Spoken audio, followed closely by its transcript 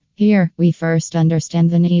Here, we first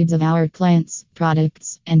understand the needs of our clients,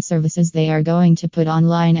 products, and services they are going to put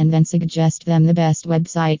online and then suggest them the best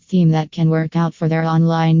website theme that can work out for their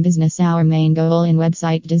online business. Our main goal in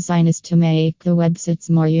website design is to make the websites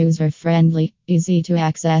more user-friendly, easy to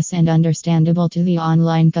access, and understandable to the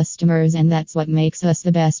online customers, and that's what makes us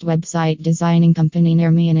the best website designing company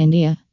near me in India.